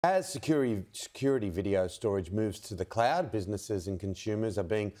As security video storage moves to the cloud, businesses and consumers are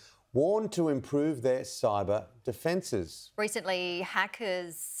being warned to improve their cyber defences. Recently,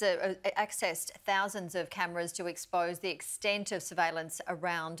 hackers accessed thousands of cameras to expose the extent of surveillance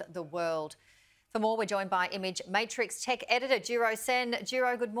around the world. For more, we're joined by Image Matrix Tech Editor Djuro Sen.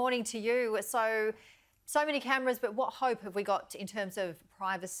 Djuro, good morning to you. So many cameras, but what hope have we got in terms of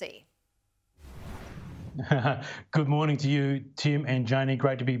privacy? Good morning to you, Tim and Janie.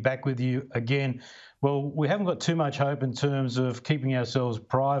 Great to be back with you again. Well, we haven't got too much hope in terms of keeping ourselves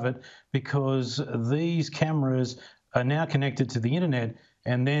private because these cameras are now connected to the internet,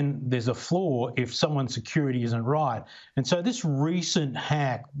 and then there's a flaw if someone's security isn't right. And so this recent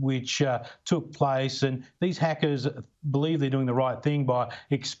hack which took place, and these hackers believe they're doing the right thing by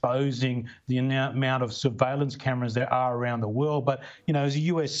exposing the amount of surveillance cameras there are around the world. But, you know, as a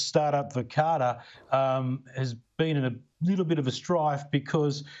US startup, Verkada has been in a little bit of a strife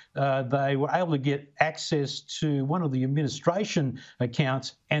because they were able to get access to one of the administration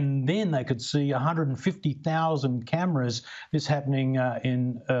accounts, and then they could see 150,000 cameras. This happening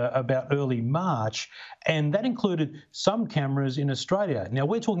in about early March, and that included some cameras in Australia. Now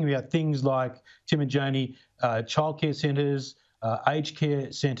we're talking about things like, Tim and Janie, childcare centres, aged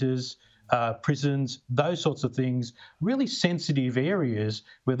care centres, prisons, those sorts of things, really sensitive areas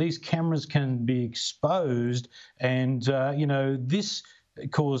where these cameras can be exposed. And, you know, this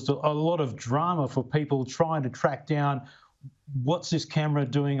caused a lot of drama for people trying to track down what's this camera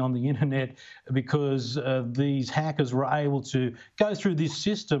doing on the internet, because these hackers were able to go through this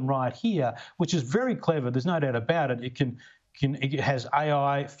system right here, which is very clever. There's no doubt about it. It has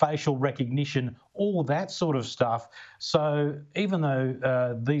AI, facial recognition, all that sort of stuff. So even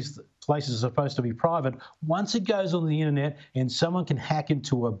though these places are supposed to be private, once it goes on the internet and someone can hack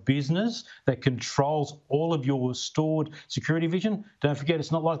into a business that controls all of your stored security vision, don't forget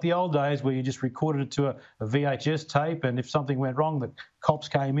it's not like the old days where you just recorded it to a VHS tape, and if something went wrong, the cops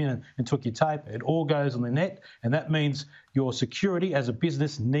came in and took your tape. It all goes on the net, and that means your security as a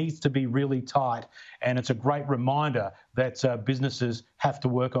business needs to be really tight. And it's a great reminder that businesses have to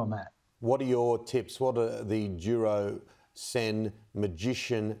work on that. What are your tips? What are the Djuro Sen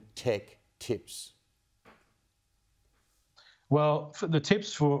Magician Tech tips? Well, the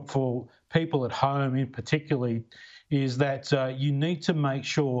tips for people at home in particularly is that you need to make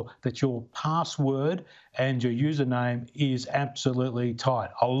sure that your password and your username is absolutely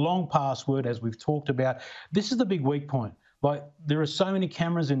tight. A long password, as we've talked about, this is the big weak point. Like, there are so many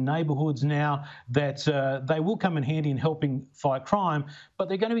cameras in neighbourhoods now that they will come in handy in helping fight crime, but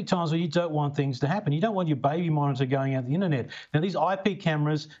there are going to be times where you don't want things to happen. You don't want your baby monitor going out the internet. Now, these IP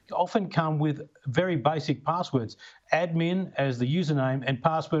cameras often come with very basic passwords. Admin as the username and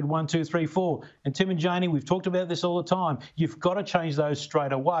password 1234. And Tim and Janie, we've talked about this all the time. You've got to change those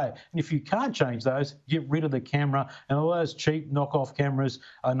straight away. And if you can't change those, get rid of the camera. And all those cheap knockoff cameras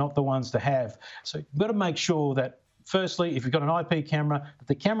are not the ones to have. So you've got to make sure that, firstly, if you've got an IP camera,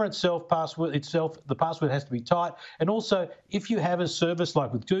 the camera itself, the password has to be tight. And also, if you have a service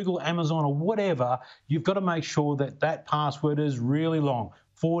like with Google, Amazon, or whatever, you've got to make sure that that password is really long,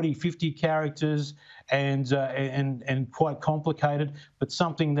 40, 50 characters, and quite complicated, but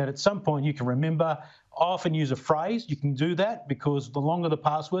something that at some point you can remember. I often use a phrase. You can do that because the longer the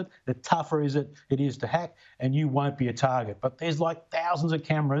password, the tougher it is to hack, and you won't be a target. But there's like thousands of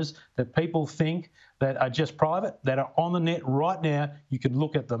cameras that people think that are just private, that are on the net right now. You can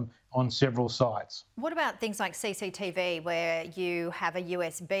look at them on several sites. What about things like CCTV, where you have a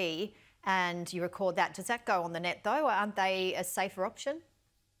USB and you record that? Does that go on the net though? Aren't they a safer option?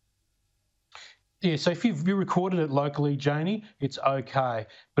 Yeah, so if you recorded it locally, Janie, it's okay.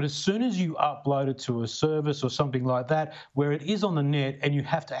 But as soon as you upload it to a service or something like that, where it is on the net and you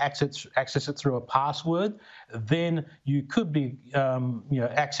have to access it through a password, then you could be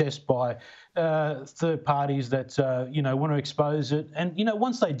accessed by third parties that want to expose it. And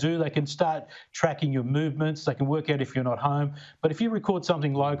once they do, they can start tracking your movements. They can work out if you're not home. But if you record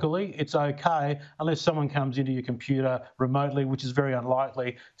something locally, it's okay, unless someone comes into your computer remotely, which is very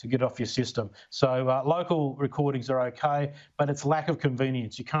unlikely to get off your system. So local recordings are okay, but it's lack of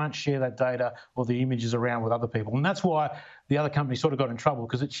convenience. You can't share that data or the images around with other people. And that's why the other company sort of got in trouble,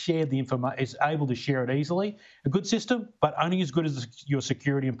 because it shared the information, it's able to share it easily. A good system, but only as good as your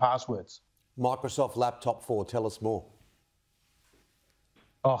security and passwords. Microsoft Laptop 4, tell us more.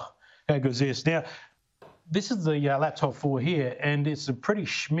 Oh, how good is this? Now, this is the laptop 4 here, and it's a pretty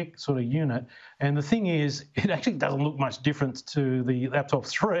schmick sort of unit. And the thing is, it actually doesn't look much different to the laptop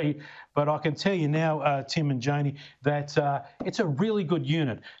 3, but I can tell you now, Tim and Janie, that it's a really good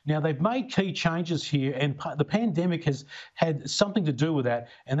unit. Now, they've made key changes here, and the pandemic has had something to do with that,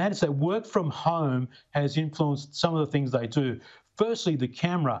 and that is that work from home has influenced some of the things they do. Firstly, the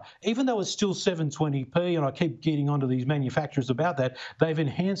camera, even though it's still 720p, and I keep getting onto these manufacturers about that, they've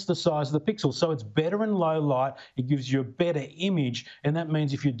enhanced the size of the pixels. So it's better in low light, it gives you a better image, and that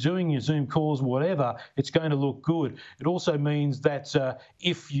means if you're doing your Zoom calls, whatever, it's going to look good. It also means that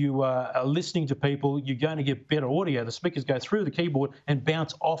if you are listening to people, you're going to get better audio. The speakers go through the keyboard and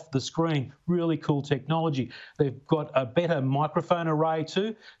bounce off the screen. Really cool technology. They've got a better microphone array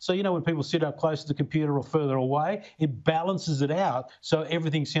too. So, you know, when people sit up close to the computer or further away, it balances it out so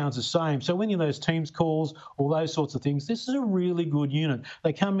everything sounds the same. So when you're in those Teams calls, all those sorts of things, this is a really good unit.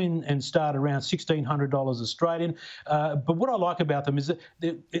 They come in and start around $1,600 Australian. But what I like about them is that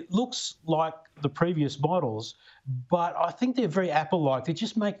it looks like the previous models, but I think they're very Apple-like. They're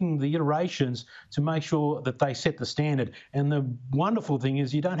just making the iterations to make sure that they set the standard. And the wonderful thing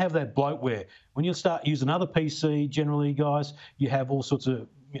is you don't have that bloatware. When you start using another PC, generally, guys, you have all sorts of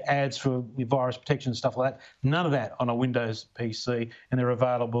ads for virus protection and stuff like that. None of that on a Windows PC, and they're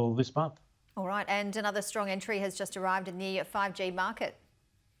available this month. All right, and another strong entry has just arrived in the 5G market.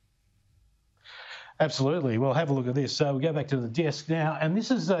 Absolutely. Well, have a look at this. So we go back to the desk now, and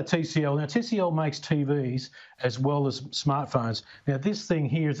this is TCL. Now, TCL makes TVs as well as smartphones. Now, this thing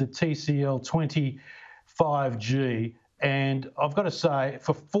here is a TCL 20 5G, and I've got to say,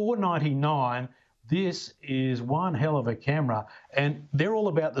 for $499, this is one hell of a camera, and they're all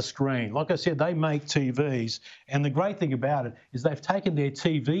about the screen. Like I said, they make TVs, and the great thing about it is they've taken their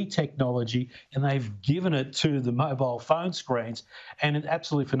TV technology and they've given it to the mobile phone screens, and it's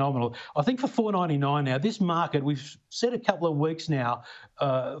absolutely phenomenal. I think for $499 now, this market, we've said a couple of weeks now,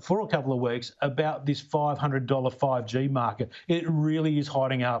 for a couple of weeks, about this $500 5G market. It really is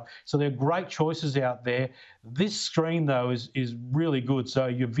hiding up. So there are great choices out there. This screen, though, is really good. So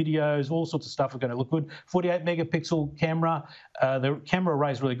your videos, all sorts of stuff are going to look good. 48 megapixel camera. The camera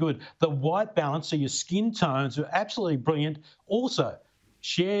array is really good. The white balance, so your skin tones are absolutely brilliant. Also,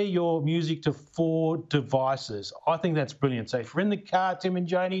 share your music to 4 devices. I think that's brilliant. So if you're in the car, Tim and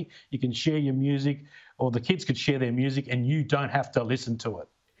Janie, you can share your music, or the kids could share their music, and you don't have to listen to it.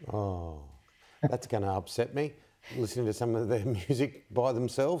 Oh, that's going to upset me, listening to some of their music by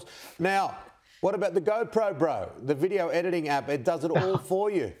themselves. Now, what about the GoPro, bro? The video editing app, it does it all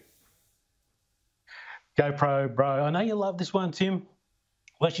for you. GoPro, bro. I know you love this one, Tim.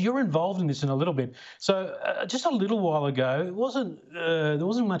 Well, actually, you're involved in this in a little bit. So just a little while ago, there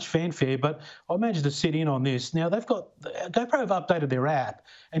wasn't much fanfare, but I managed to sit in on this. Now, GoPro have updated their app,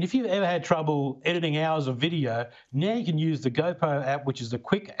 and if you've ever had trouble editing hours of video, now you can use the GoPro app, which is the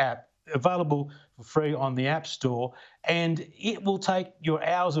quick app, available for free on the App Store, and it will take your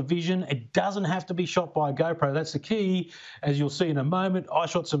hours of vision. It doesn't have to be shot by a GoPro. That's the key. As you'll see in a moment, I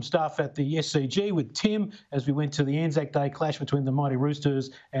shot some stuff at the SCG with Tim as we went to the Anzac Day clash between the Mighty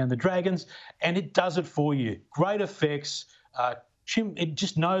Roosters and the Dragons, and it does it for you. Great effects. It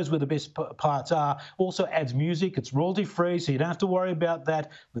just knows where the best parts are. Also adds music. It's royalty free, so you don't have to worry about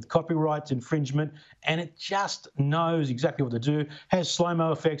that with copyright infringement. And it just knows exactly what to do. Has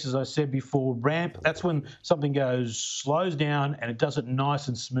slow-mo effects, as I said before. Ramp, that's when something slows down, and it does it nice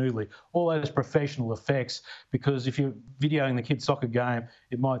and smoothly. All those professional effects, because if you're videoing the kids' soccer game,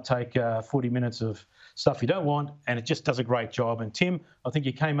 it might take 40 minutes of stuff you don't want, and it just does a great job. And Tim, I think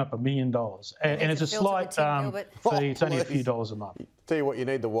you came up $1 million, and it's a slight fee. It's only a few dollars a month. Tell you what, you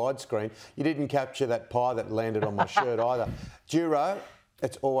need the widescreen. You didn't capture that pie that landed on my shirt either. Djuro,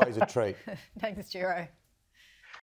 it's always a treat. Thanks, Djuro.